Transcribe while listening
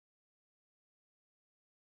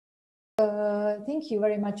Thank you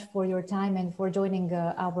very much for your time and for joining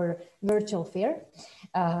our virtual fair.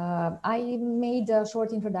 I made a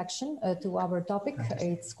short introduction to our topic.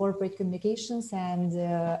 It's corporate communications, and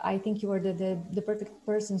I think you are the perfect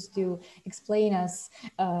persons to explain us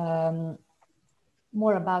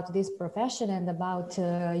more about this profession and about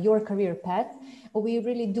your career path. We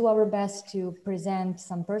really do our best to present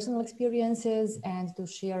some personal experiences and to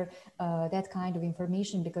share that kind of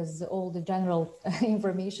information, because all the general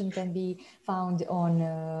information can be found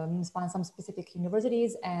on some specific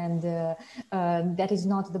universities, and that is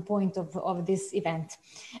not the point of this event.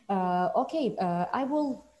 Okay, I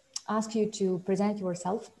will ask you to present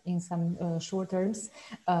yourself in some short terms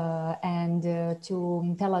and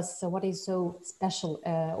to tell us what is so special.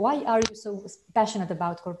 Why are you so passionate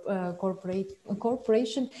about corporate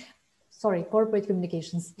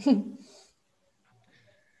communications?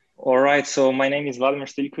 All right, so my name is Vladimir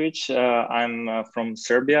Stiljkovic. I'm from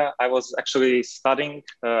Serbia. I was actually studying,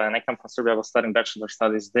 and I come from Serbia. I was studying bachelor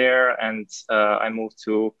studies there, and I moved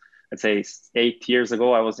to, let's say, 8 years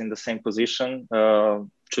ago. I was in the same position,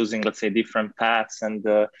 choosing, let's say, different paths and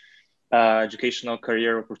educational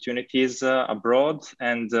career opportunities abroad.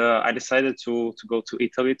 And I decided to go to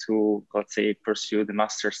Italy to, let's say, pursue the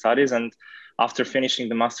master studies. And after finishing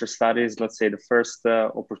the master studies, let's say the first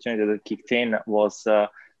opportunity that kicked in was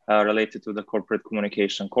related to the corporate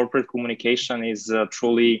communication. Corporate communication is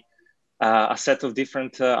truly a set of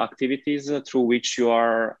different activities through which you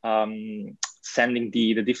are sending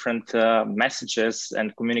the different messages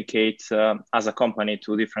and communicate as a company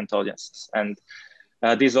to different audiences. And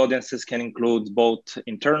these audiences can include both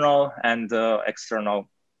internal and external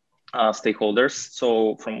stakeholders.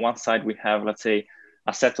 So from one side, we have, let's say,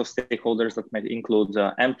 a set of stakeholders that might include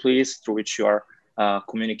employees, through which you are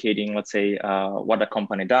communicating, let's say, what the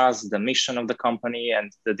company does, the mission of the company,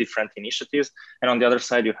 and the different initiatives. And on the other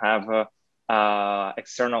side, you have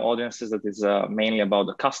external audiences that is mainly about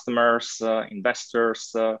the customers,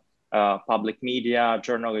 investors, public media,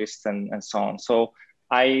 journalists, and so on. So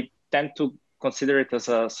I tend to consider it as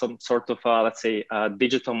some sort of, let's say,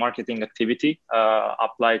 digital marketing activity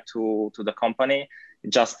applied to the company.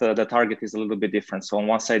 Just the target is a little bit different. So on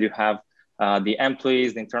one side, you have the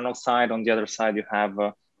employees, the internal side. On the other side, you have,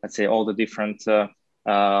 let's say, all the different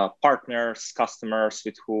partners, customers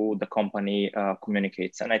with who the company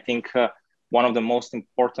communicates. And I think one of the most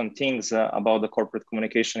important things about the corporate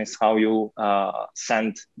communication is how you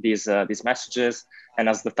send these messages. And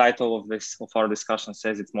as the title of our discussion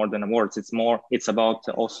says, it's more than words. It's about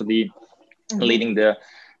also the leading the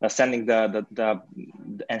sending the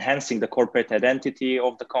enhancing the corporate identity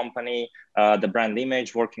of the company, the brand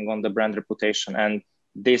image, working on the brand reputation. And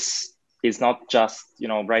this is not just,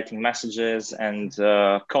 writing messages and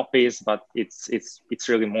copies, but it's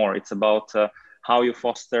really more. It's about how you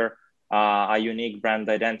foster a unique brand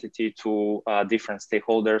identity to different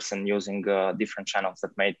stakeholders, and using different channels.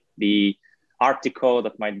 That might be article,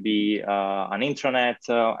 that might be an intranet,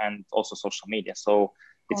 and also social media. So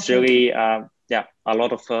it's really, a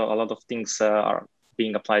lot of things are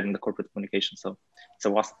being applied in the corporate communication. So it's a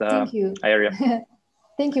vast area.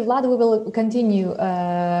 Thank you, Vlad. We will continue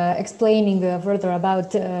explaining further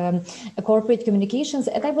about corporate communications.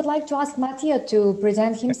 And I would like to ask Mattia to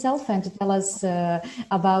present himself and to tell us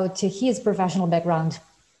about his professional background.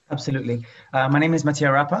 Absolutely. My name is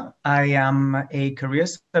Mattia Rappa. I am a career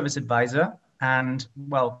service advisor, and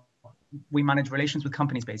we manage relations with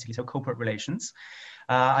companies, basically, so corporate relations.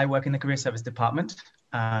 I work in the career service department.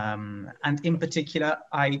 And in particular,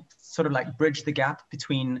 I sort of bridge the gap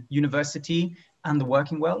between university and the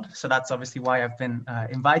working world. So that's obviously why I've been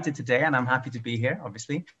invited today, and I'm happy to be here,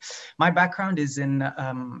 obviously. My background is in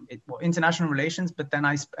international relations, but then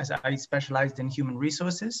I specialized in human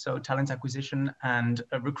resources, so talent acquisition and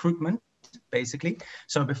recruitment, basically.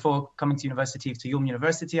 So before coming to Ulm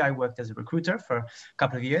University, I worked as a recruiter for a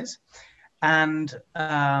couple of years. And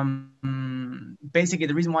basically,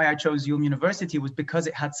 the reason why I chose Ulm University was because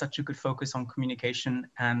it had such a good focus on communication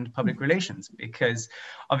and public relations, because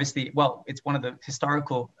obviously, it's one of the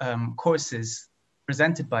historical courses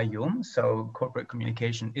presented by Ulm. So corporate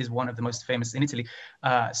communication is one of the most famous in Italy.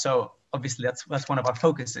 So obviously, that's one of our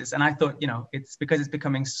focuses. And I thought, it's because it's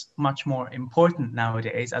becoming much more important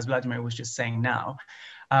nowadays, as Vladimir was just saying now.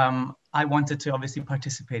 I wanted to obviously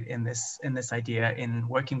participate in this idea, in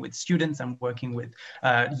working with students and working with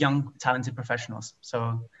young, talented professionals.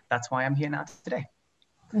 So that's why I'm here now today.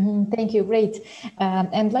 Thank you. Great.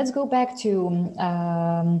 And let's go back to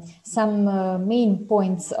some main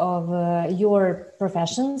points of your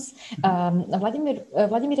professions. Vladimir,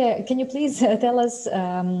 can you please tell us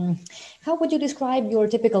how would you describe your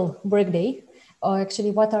typical workday?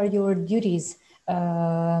 actually what are your duties,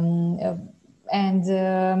 and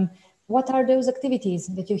what are those activities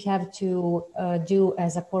that you have to do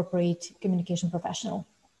as a corporate communication professional?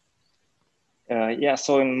 Yeah,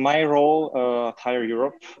 so in my role at Higher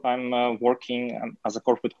Europe, I'm working as a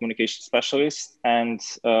corporate communication specialist, and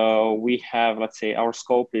we have, let's say, our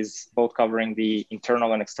scope is both covering the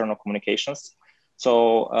internal and external communications.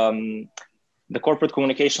 So the corporate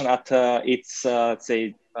communication at its, let's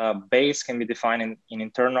say, base can be defined in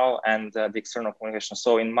internal and the external communication.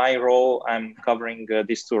 So in my role, I'm covering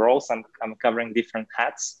these two roles. I'm covering different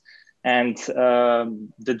hats. And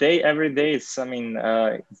the day, every day, it's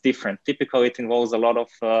different. Typically, it involves a lot of,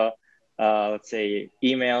 let's say,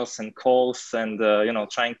 emails and calls, and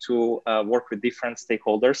trying to work with different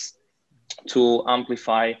stakeholders to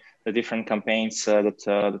amplify the different campaigns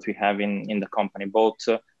that we have in the company, both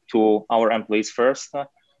to our employees first,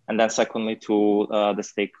 and then secondly to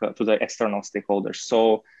the external stakeholders.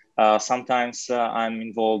 So sometimes I'm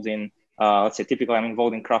involved in. Let's say typically I'm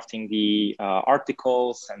involved in crafting the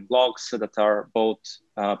articles and blogs that are both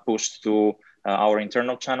pushed to our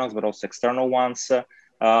internal channels, but also external ones.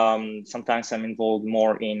 Sometimes I'm involved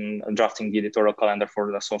more in drafting the editorial calendar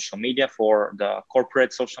for the social media, for the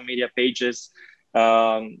corporate social media pages.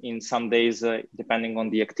 In some days, depending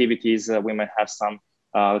on the activities, we might have some,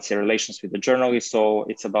 let's say, relations with the journalists. So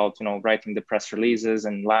it's about, writing the press releases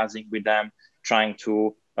and liaising with them, trying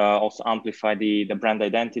to also amplify the brand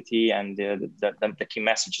identity and the key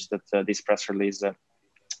messages that this press release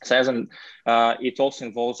says. And it also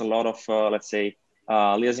involves a lot of, let's say,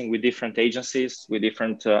 liaising with different agencies, with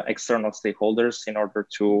different external stakeholders in order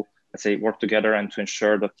to, let's say, work together and to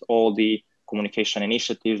ensure that all the communication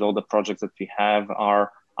initiatives, all the projects that we have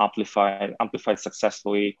are amplified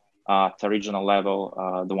successfully at a regional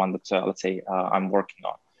level, the one that, let's say, I'm working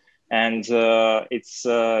on. And it's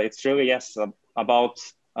really, yes, about,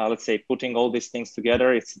 let's say, putting all these things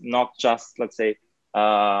together. It's not just, let's say,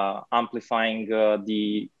 amplifying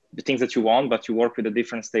the things that you want, but you work with the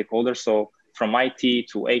different stakeholders. So from IT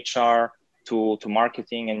to HR to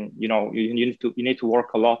marketing, and you need to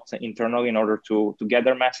work a lot internally in order to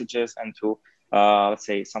gather messages and to let's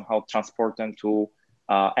say somehow transport them to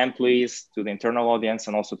employees, to the internal audience,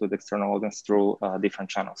 and also to the external audience through different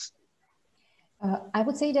channels. I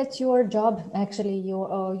would say that your job, actually,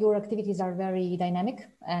 your activities are very dynamic,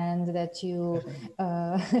 and that you,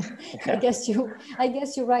 I guess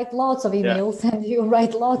you write lots of emails, and you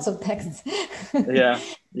write lots of texts.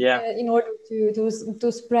 In order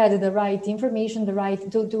to spread the right information,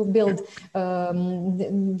 to build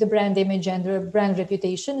the brand image and the brand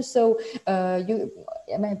reputation. So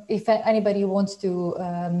if anybody wants to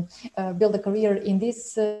build a career in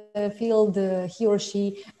this field, he or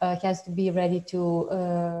she has to be ready to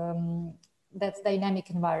that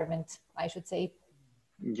dynamic environment, I should say.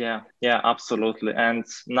 Yeah, absolutely. And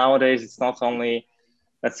nowadays it's not only,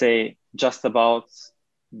 let's say, just about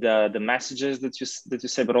the messages that you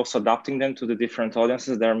say, but also adapting them to the different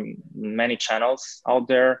audiences. There are many channels out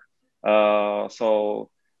there. So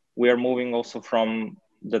we are moving also from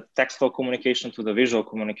the textual communication to the visual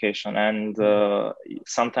communication. And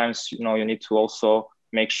sometimes, you need to also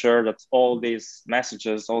make sure that all these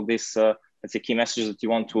messages, all these, let's say, key messages that you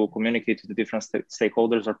want to communicate to the different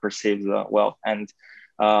stakeholders are perceived well. And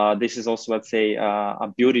this is also, let's say,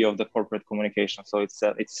 a beauty of the corporate communication. So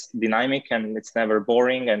it's dynamic and it's never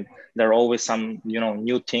boring, and there are always some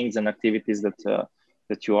new things and activities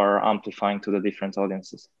that you are amplifying to the different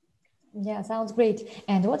audiences. Yeah, sounds great.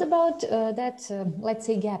 And what about that, let's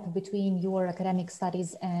say, gap between your academic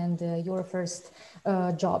studies and your first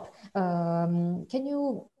job? Can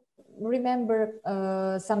you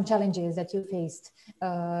remember some challenges that you faced?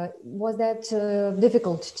 Was that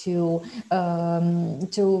difficult to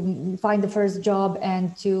find the first job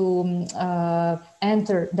and to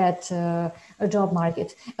enter that job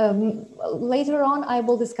market? Later on, I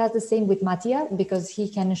will discuss the same with Mattia, because he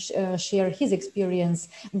can share his experience.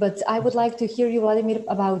 But I would like to hear you, Vladimir,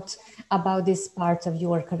 about this part of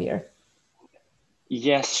your career.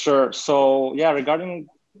 Yes, sure. So yeah, regarding,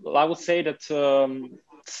 I would say that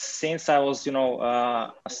since I was,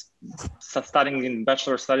 studying in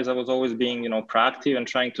bachelor studies, I was always being, proactive and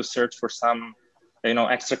trying to search for some,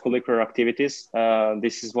 extracurricular activities.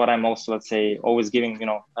 This is what I'm also, let's say, always giving,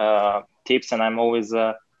 tips, and I'm always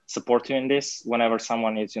supporting in this whenever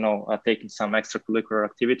someone is, taking some extracurricular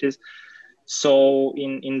activities. So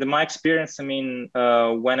in my experience,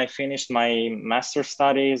 when I finished my master's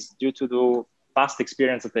studies, due to the past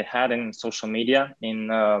experience that I had in social media, in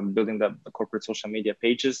building the corporate social media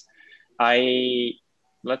pages, I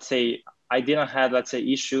didn't have, let's say,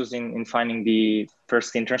 issues in finding the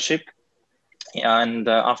first internship. And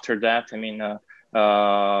after that, I mean,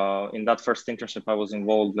 in that first internship, I was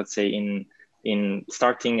involved, let's say, in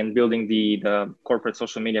starting and building the corporate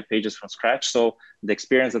social media pages from scratch. So the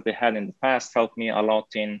experience that they had in the past helped me a lot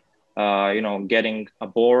in getting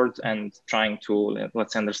aboard and trying to,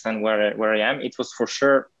 let's understand where I am. It was for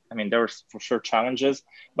sure, I mean, there were for sure challenges,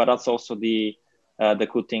 but that's also the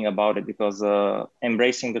good thing about it, because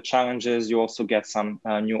embracing the challenges, you also get some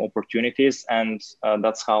new opportunities. And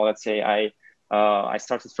that's how, let's say, I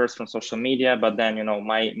started first from social media, but then,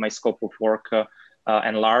 my scope of work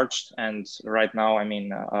enlarged. And right now, I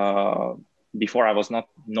mean, before I was not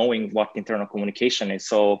knowing what internal communication is.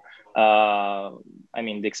 So, I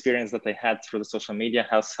mean, the experience that I had through the social media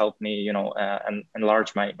has helped me, and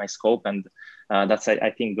enlarge my scope. And that's,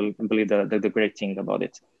 I think, believe the great thing about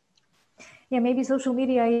it. Yeah, maybe social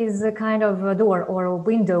media is a kind of a door or a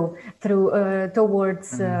window through towards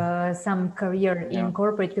some career in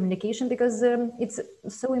corporate communication, because it's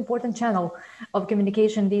so important channel of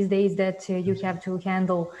communication these days that you have to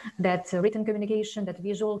handle that written communication, that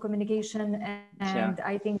visual communication, and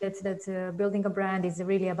I think that building a brand is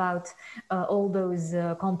really about all those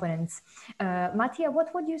components. Mattia,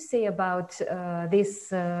 what would you say about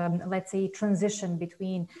this, let's say, transition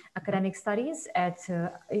between academic studies at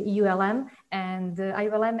ULM and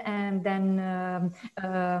IULM and then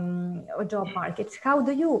a job market? How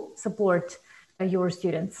do you support your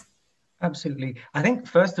students? Absolutely. I think,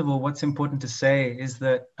 first of all, what's important to say is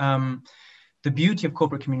that the beauty of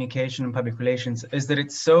corporate communication and public relations is that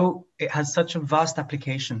it has such a vast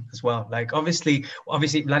application as well. Like obviously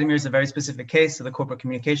Vladimir is a very specific case of the corporate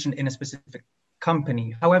communication in a specific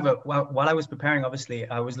company. However, while I was preparing, obviously,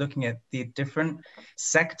 I was looking at the different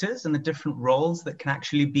sectors and the different roles that can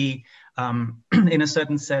actually be, in a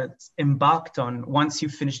certain sense, embarked on once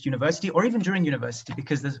you've finished university or even during university,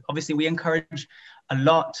 because obviously we encourage a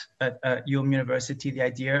lot at UM University the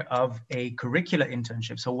idea of a curricular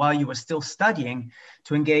internship. So while you are still studying,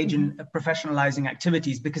 to engage in professionalizing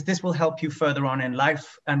activities, because this will help you further on in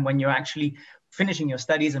life and when you're actually finishing your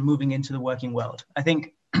studies and moving into the working world. I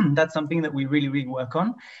think that's something that we really, really work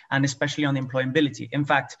on, and especially on the employability. In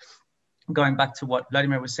fact, going back to what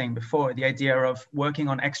Vladimir was saying before, the idea of working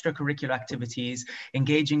on extracurricular activities,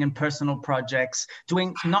 engaging in personal projects,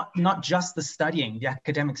 doing not just the studying, the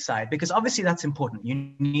academic side, because obviously that's important.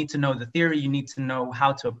 You need to know the theory, you need to know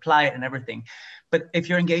how to apply it and everything. But if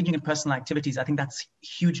you're engaging in personal activities, I think that's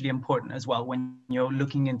hugely important as well when you're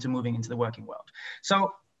looking into moving into the working world.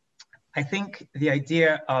 So I think the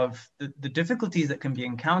idea of the difficulties that can be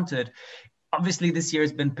encountered, obviously this year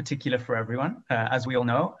has been particular for everyone, as we all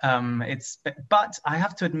know. But I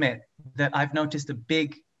have to admit that I've noticed a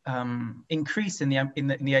big increase in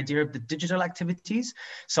the idea of the digital activities.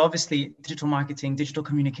 So obviously digital marketing, digital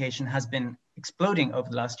communication has been exploding over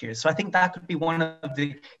the last year. So I think that could be one of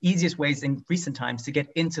the easiest ways in recent times to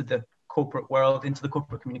get into the corporate world, into the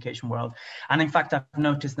corporate communication world. And in fact, I've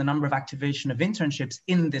noticed the number of activation of internships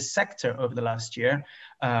in this sector over the last year,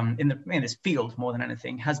 in this field more than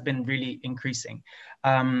anything, has been really increasing.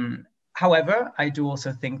 However, I do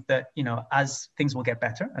also think that, as things will get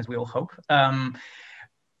better, as we all hope,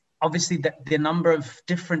 obviously, the number of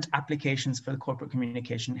different applications for the corporate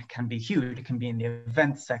communication can be huge. It can be in the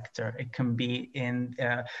event sector, it can be in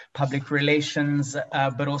public relations,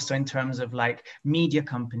 but also in terms of like media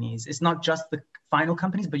companies. It's not just the final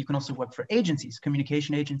companies, but you can also work for agencies,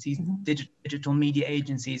 communication agencies, digital media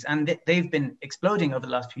agencies, and they've been exploding over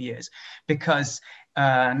the last few years because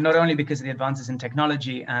not only because of the advances in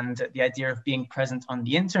technology and the idea of being present on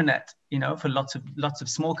the internet, for lots of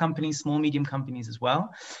small companies, small medium companies as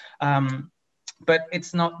well. But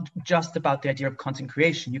it's not just about the idea of content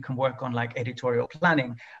creation. You can work on like editorial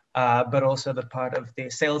planning, but also the part of the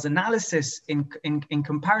sales analysis in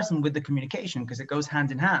comparison with the communication, because it goes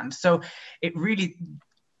hand in hand. So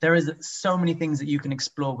there is so many things that you can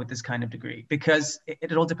explore with this kind of degree, because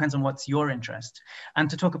it all depends on what's your interest. And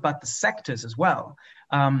to talk about the sectors as well,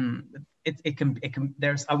 I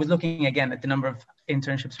was looking again at the number of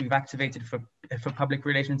internships we've activated for public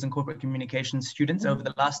relations and corporate communications students over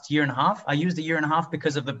the last year and a half. I used a year and a half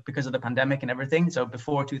because of the pandemic and everything, so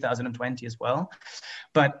before 2020 as well.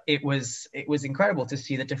 But it was incredible to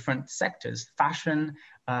see the different sectors: fashion,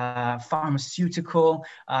 pharmaceutical,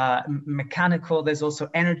 mechanical. There's also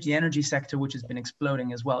the energy sector, which has been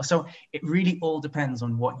exploding as well. So it really all depends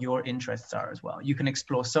on what your interests are as well. You can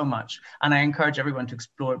explore so much, and I encourage everyone to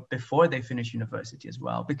explore before they finish university as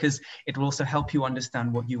well, because it will also help you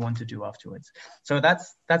understand what you want to do afterwards. So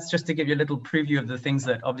that's just to give you a little preview of the things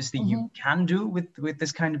that obviously you can do with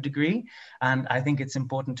this kind of degree. And I think it's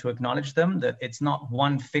important to acknowledge them, that it's not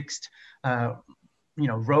one fixed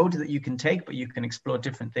road that you can take, but you can explore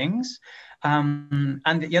different things. And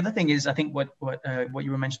the other thing is, I think what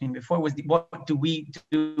you were mentioning before was what do we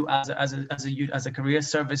do as a career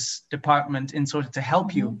service department in sort of to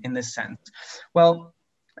help you in this sense? Well,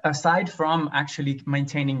 aside from actually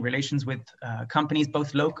maintaining relations with companies,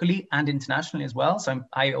 both locally and internationally as well. So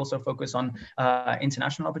I also focus on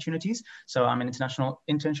international opportunities. So I'm an international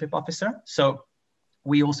internship officer. So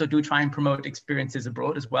we also do try and promote experiences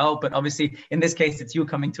abroad as well. But obviously, in this case, it's you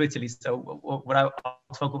coming to Italy. So what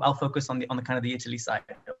I'll focus on the kind of the Italy side,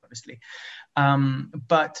 obviously.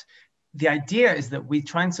 But the idea is that we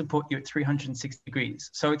try and support you at 360 degrees.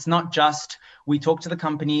 So it's not just we talk to the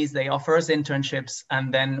companies, they offer us internships,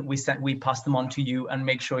 and then we pass them on to you and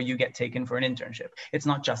make sure you get taken for an internship. It's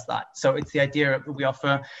not just that. So it's the idea of we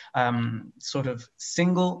offer sort of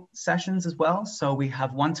single sessions as well. So we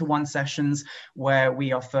have one-to-one sessions where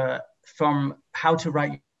we offer from how to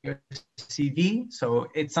write your CV. So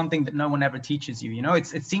it's something that no one ever teaches you.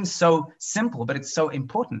 It seems so simple, but it's so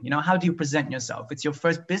important. How do you present yourself? It's your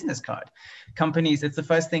first business card. Companies, it's the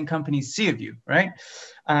first thing companies see of you, right?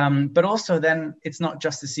 But also then it's not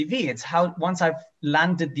just the CV. It's how, once I've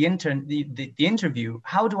landed the interview,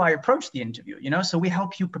 how do I approach the interview? So we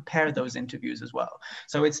help you prepare those interviews as well.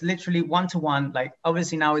 So it's literally one-to-one. Like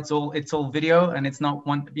obviously now it's all video and it's not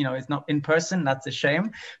it's not in person. That's a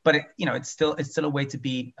shame. But it's still a way to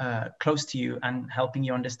be close to you and helping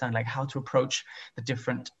you understand like how to approach the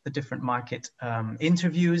different market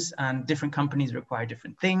interviews, and different companies require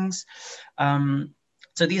different things.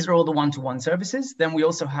 So these are all the one-to-one services. Then we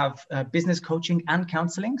also have business coaching and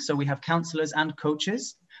counseling. So we have counselors and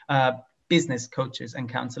coaches, business coaches and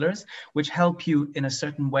counselors, which help you in a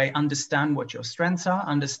certain way understand what your strengths are,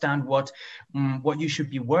 understand what you should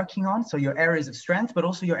be working on. So your areas of strength, but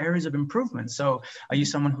also your areas of improvement. So are you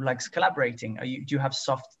someone who likes collaborating? Do you have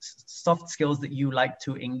soft skills that you like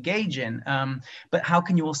to engage in? But how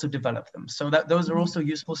can you also develop them? So those are also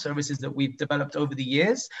useful services that we've developed over the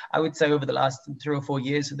years. I would say over the last 3 or 4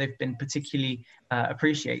 years, they've been particularly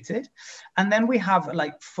appreciated. And then we have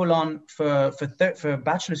like full on for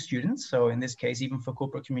bachelor students. So in this case, even for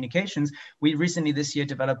corporate communications, we recently this year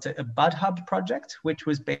developed a Bud Hub project, which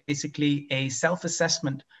was basically a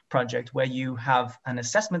self-assessment project where you have an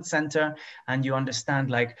assessment center and you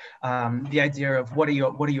understand like the idea of what are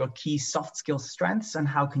your key soft skill strengths and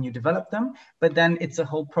how can you develop them. But then it's a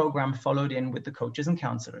whole program followed in with the coaches and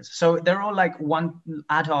counselors. So they're all like one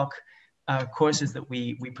ad hoc courses that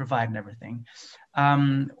we provide and everything.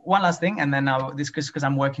 One last thing, and then now this because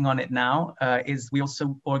I'm working on it now, is we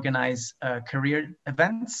also organize career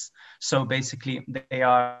events. So basically they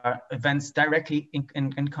are events directly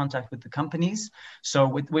in contact with the companies. So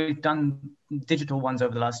we've done digital ones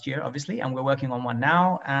over the last year, obviously, and we're working on one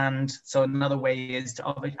now. And so another way is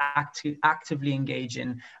to actively engage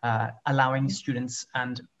in allowing students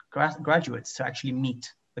and graduates to actually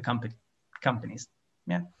meet the companies.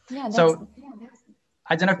 Yeah. So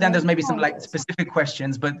I don't know if then there's maybe some like specific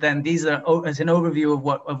questions, but then these are as an overview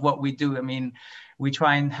of what we do. I mean, we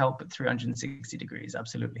try and help at 360 degrees.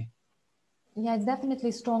 Absolutely. Yeah, it's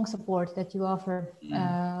definitely strong support that you offer.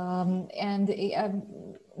 And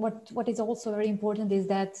what is also very important is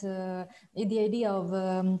that the idea of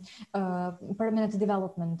permanent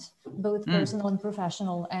development, both personal and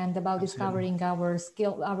professional, and about discovering our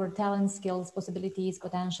talents, skills, possibilities,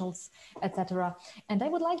 potentials, etc. And I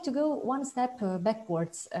would like to go one step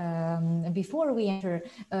backwards before we enter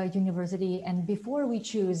university and before we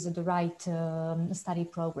choose the right study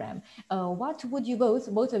program. What would you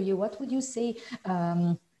both of you, what would you say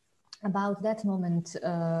about that moment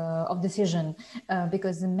of decision,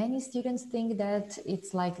 because many students think that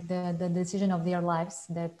it's like the decision of their lives,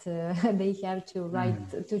 that they have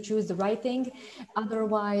to choose the right thing,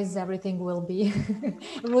 otherwise everything will be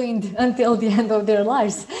ruined until the end of their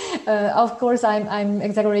lives. Of course, I'm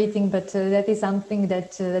exaggerating, but that is something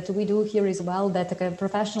that we do here as well, that a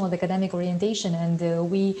professional and academic orientation, and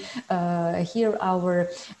we hear our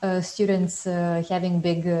students having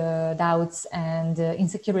big doubts and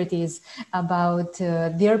insecurities about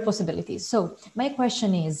their possibilities. So my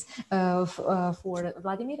question is for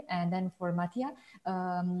Vladimir and then for Mattia.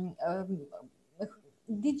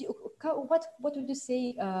 What would you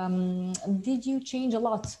say? Did you change a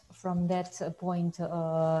lot from that point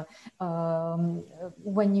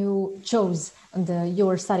when you chose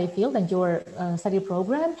your study field and your study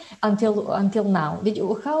program until now?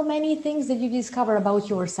 How many things did you discover about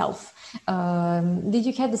yourself? Did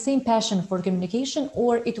you have the same passion for communication,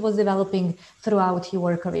 or it was developing throughout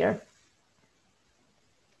your career?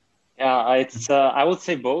 Yeah, it's I would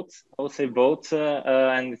say both. I would say both,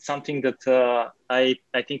 and it's something that I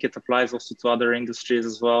think it applies also to other industries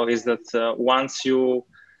as well. Is that once you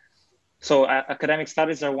so academic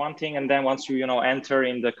studies are one thing, and then once you enter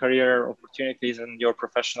in the career opportunities and your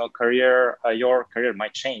professional career, your career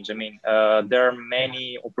might change. I mean, there are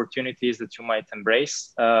many opportunities that you might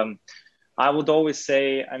embrace. I would always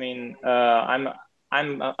say, I mean,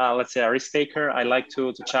 I'm let's say a risk taker. I like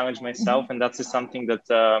to challenge myself, and that's just something that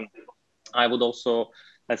I would also,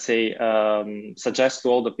 let's say, suggest to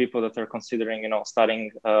all the people that are considering,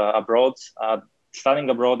 studying abroad. Studying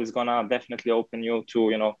abroad is gonna definitely open you to,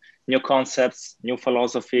 new concepts, new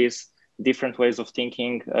philosophies, different ways of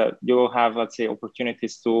thinking. You will have, let's say,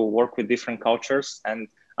 opportunities to work with different cultures and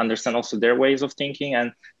understand also their ways of thinking.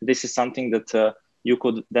 And this is something that you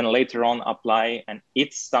could then later on apply. And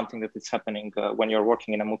it's something that is happening when you're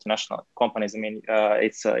working in a multinational companies. I mean,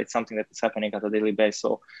 it's something that is happening at a daily basis.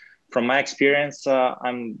 So from my experience,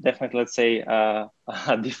 I'm definitely, let's say,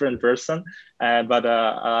 a different person. But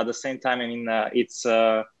at the same time, I mean, it's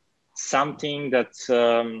something that,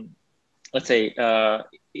 let's say,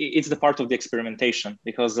 it's the part of the experimentation,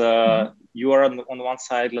 because you are on one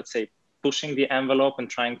side, let's say, pushing the envelope and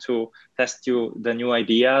trying to test the new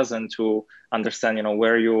ideas and to understand,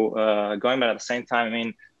 where you going. But at the same time, I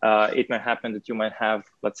mean, it might happen that you might have,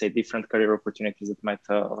 let's say, different career opportunities that might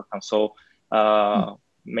overcome. So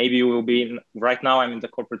maybe you will be right now I'm in the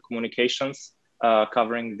corporate communications,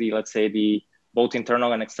 covering the, let's say, the both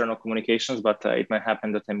internal and external communications, but it might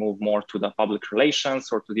happen that I move more to the public relations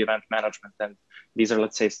or to the event management. And these are,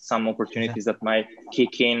 let's say, some opportunities that might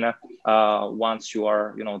kick in once you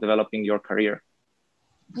are, developing your career.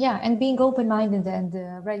 Yeah, and being open-minded and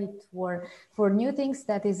ready for new things,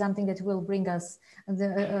 that is something that will bring us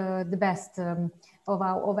the best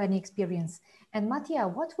of any experience. And Mattia,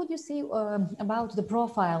 what would you say about the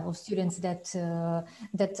profile of students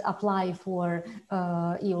that apply for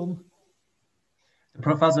ILM? The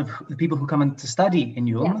profiles of the people who come in to study in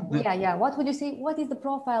ULM? Yeah. What would you say? What is the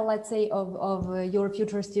profile, let's say, of your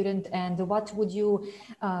future student, and what would you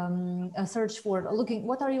search for?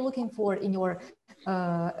 What are you looking for in your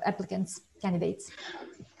applicants, candidates?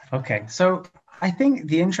 Okay, so I think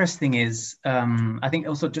the interesting is, I think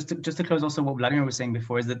also just to close also what Vladimir was saying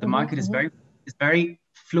before, is that the market is very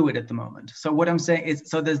fluid at the moment. So what I'm saying is,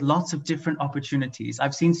 so there's lots of different opportunities.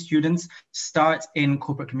 I've seen students start in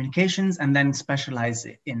corporate communications and then specialize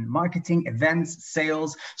in marketing, events,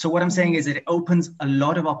 sales. So what I'm saying is it opens a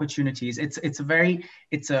lot of opportunities. In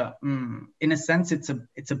a sense, it's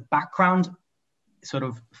a background sort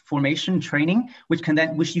of formation training,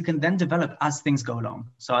 which you can then develop as things go along.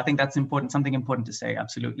 So I think that's important, something important to say.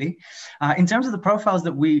 Absolutely. In terms of the profiles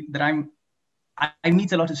I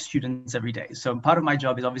meet a lot of students every day. So part of my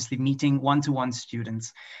job is obviously meeting one-to-one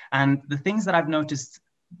students. And the things that I've noticed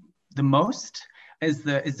the most is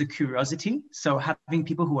the curiosity. So having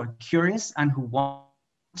people who are curious and who want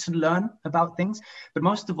to learn about things, but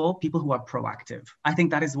most of all, people who are proactive. I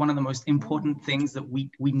think that is one of the most important things that we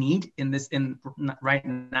need right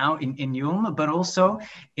now in ULM, but also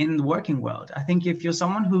in the working world. I think if you're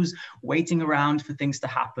someone who's waiting around for things to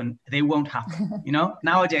happen, they won't happen.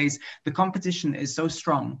 Nowadays the competition is so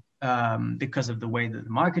strong because of the way that the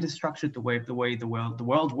market is structured, the way the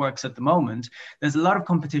world works at the moment. There's a lot of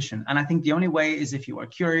competition, and I think the only way is if you are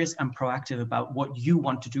curious and proactive about what you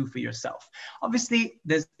want to do for yourself. Obviously,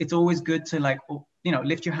 it's always good to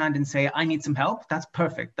lift your hand and say, I need some help. That's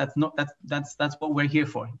perfect. That's what we're here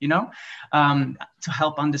for, to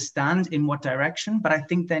help understand in what direction. But I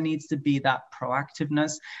think there needs to be that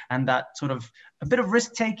proactiveness and that sort of a bit of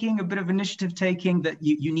risk taking, a bit of initiative taking that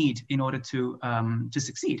you need in order to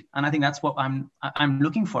succeed. And I think that's what I'm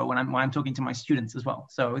looking for when I'm talking to my students as well.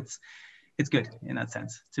 So it's good in that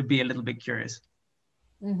sense to be a little bit curious.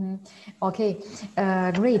 Okay,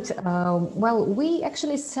 great. Well, we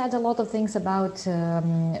actually said a lot of things about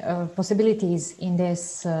possibilities in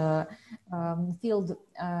this field.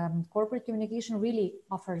 Corporate communication really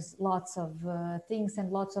offers lots of things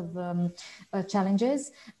and lots of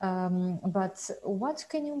challenges. But what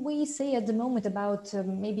can we say at the moment about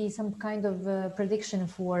maybe some kind of prediction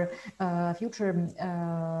for future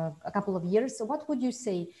a couple of years? So what would you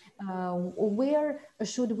say? Where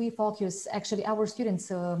should we focus actually our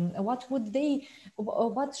students? What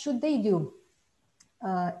should they do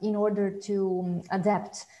in order to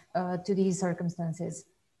adapt to these circumstances?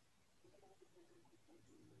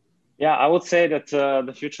 Yeah, I would say that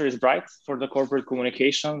the future is bright for the corporate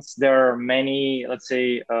communications. There are many, let's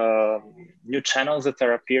say, new channels that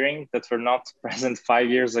are appearing that were not present 5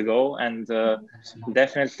 years ago. And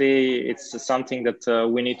definitely it's something that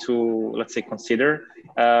we need to, let's say, consider.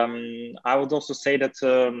 I would also say that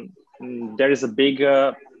there is a big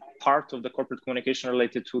part of the corporate communication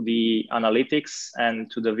related to the analytics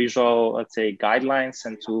and to the visual, let's say, guidelines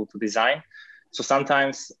and to design. So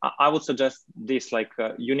sometimes I would suggest this, like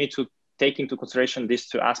you need to take into consideration these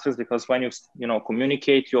two aspects, because when you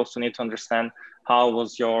communicate, you also need to understand how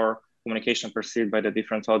was your communication perceived by the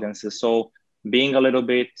different audiences. So being a little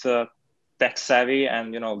bit tech savvy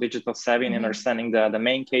and digital savvy and understanding the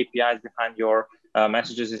main KPIs behind your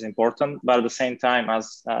messages is important. But at the same time,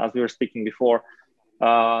 as we were speaking before,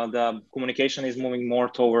 the communication is moving more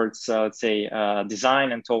towards, let's say,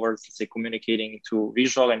 design and towards, let's say, communicating to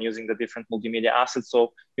visual and using the different multimedia assets.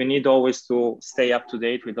 So you need always to stay up to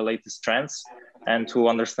date with the latest trends and to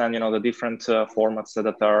understand, the different formats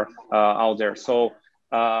that are out there. So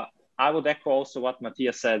I would echo also what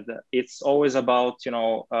Matthias said. It's always about,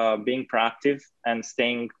 being proactive and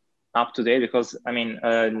staying up to date, because I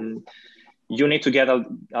mean, you need to get a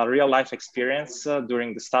real life experience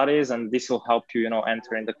during the studies, and this will help you,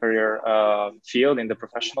 enter in the career field, in the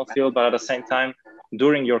professional field. But at the same time,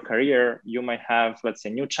 during your career, you might have, let's say,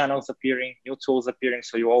 new channels appearing, new tools appearing.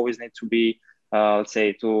 So you always need to be, let's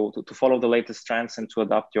say, to follow the latest trends and to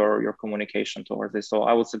adapt your communication towards this. So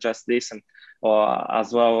I would suggest this, and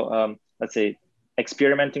as well, let's say,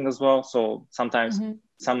 experimenting as well. So sometimes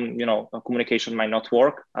some, communication might not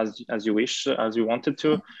work as you wish, as you wanted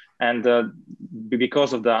to. And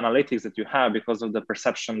because of the analytics that you have, because of the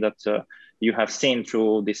perception that you have seen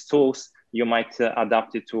through these tools, you might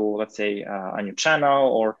adapt it to, let's say, a new channel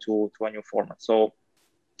or to a new format. So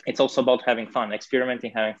it's also about having fun,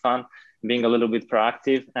 experimenting, having fun, being a little bit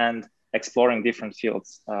proactive, and exploring different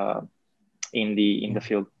fields in the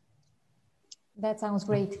field. That sounds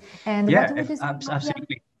great. And yeah, what would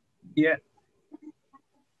absolutely. Yeah.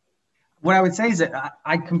 What I would say is that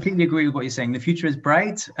I completely agree with what you're saying. The future is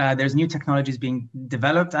bright. There's new technologies being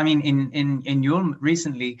developed. I mean, in Ulm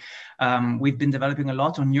recently, we've been developing a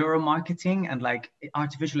lot on neuromarketing and like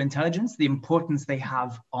artificial intelligence, the importance they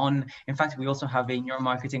have on, in fact, we also have a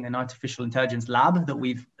neuromarketing and artificial intelligence lab that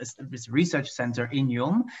we've established a research center in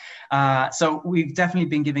Ulm. So we've definitely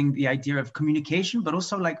been giving the idea of communication, but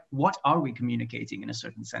also like, what are we communicating in a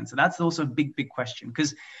certain sense? So that's also a big question,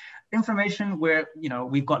 because information where,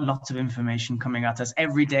 we've got lots of information coming at us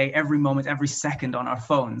every day, every moment, every second on our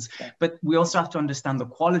phones, but we also have to understand the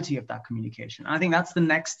quality of that communication. And I think that's the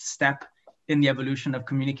next step in the evolution of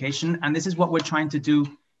communication. And this is what we're trying to do,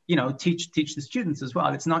 teach the students as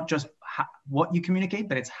well. It's not just what you communicate,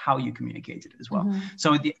 but it's how you communicate it as well.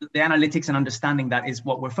 So the analytics and understanding that is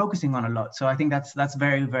what we're focusing on a lot. So I think that's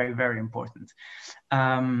very, very, very important.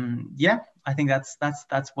 Yeah, I think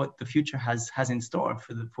that's what the future has in store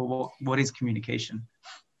for what is communication.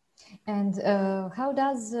 And how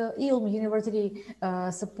does Ulm University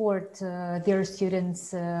support their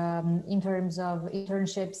students in terms of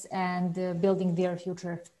internships and building their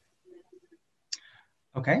future?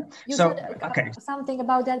 Okay. You said something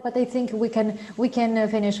about that, but I think we can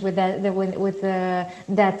finish with that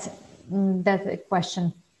that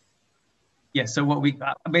question. Yeah. So what we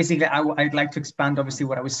basically, I'd like to expand obviously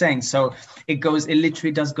what I was saying. So it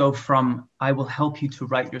literally does go from, I will help you to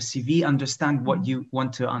write your CV, understand what you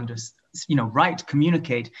want to write,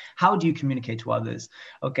 communicate. How do you communicate to others?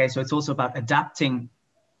 Okay. So it's also about adapting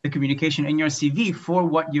the communication in your CV for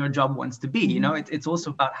what your job wants to be. It's also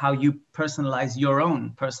about how you personalize your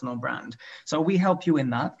own personal brand. So we help you in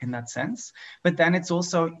that sense. But then it's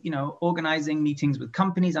also, organizing meetings with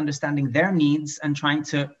companies, understanding their needs, and trying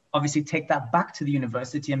to obviously take that back to the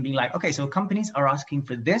university and be like, okay, so companies are asking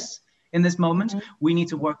for this in this moment. We need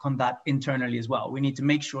to work on that internally as well. We need to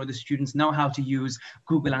make sure the students know how to use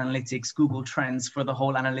Google Analytics, Google Trends for the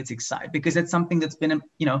whole analytics side, because it's something that's been,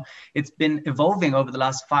 it's been evolving over the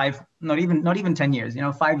last not even 10 years,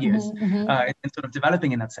 5 years. It's been sort of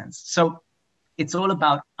developing in that sense. So it's all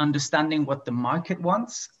about understanding what the market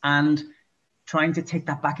wants and trying to take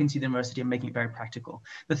that back into the university and making it very practical.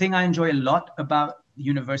 The thing I enjoy a lot about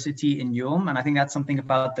university in Ulm, and I think that's something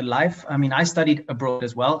about the life. I mean, I studied abroad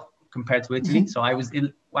as well, compared to Italy. So I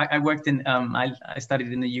worked in, I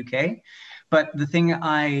studied in the UK. But the thing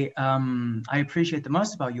I appreciate the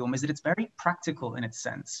most about Ulm is that it's very practical in its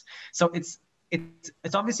sense. So it's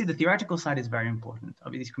obviously the theoretical side is very important.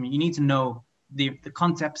 Obviously, you need to know the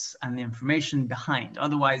concepts and the information behind.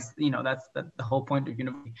 Otherwise, that's the whole point of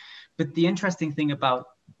university. But the interesting thing about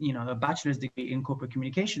a bachelor's degree in corporate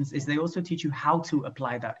communications is they also teach you how to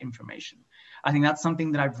apply that information. I think that's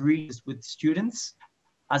something that I've realized with students.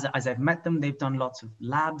 As I've met them, they've done lots of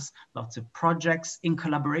labs, lots of projects in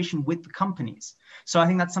collaboration with the companies. So I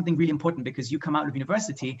think that's something really important, because you come out of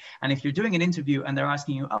university, and if you're doing an interview and they're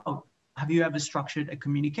asking you, oh, have you ever structured a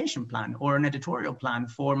communication plan or an editorial plan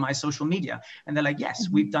for my social media? And they're like, yes,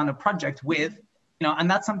 we've done a project with, and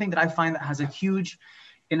that's something that I find that has a huge,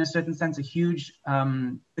 in a certain sense, a huge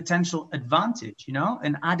potential advantage,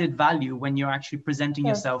 an added value when you're actually presenting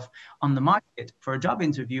yourself on the market for a job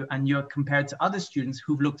interview and you're compared to other students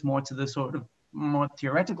who've looked more to the sort of more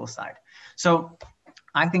theoretical side. So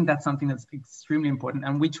I think that's something that's extremely important.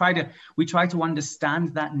 And we try to understand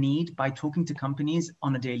that need by talking to companies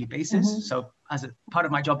on a daily basis. So as a part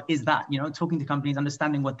of my job is that, talking to companies,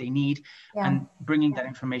 understanding what they need and bringing that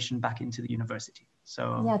information back into the university. So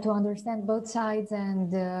yeah, to understand both sides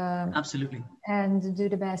and absolutely, and do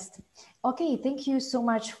the best. Okay, thank you so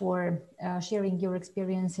much for sharing your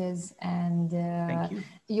experiences and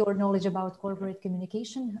your knowledge about corporate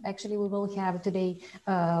communication. Actually, we will have today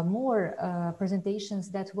more presentations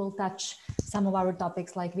that will touch some of our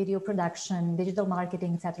topics like video production, digital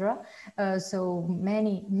marketing, etc. So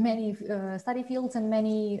many study fields and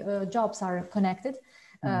many jobs are connected.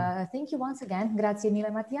 Thank you once again. Grazie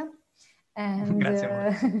mille, Mattia. And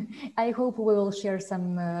I hope we will share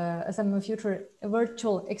some future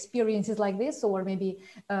virtual experiences like this, or maybe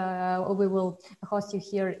we will host you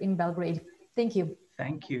here in Belgrade. Thank you.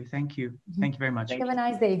 Thank you. Thank you. Thank you very much. Have a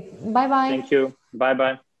nice day. Bye-bye. Thank you.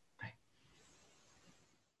 Bye-bye.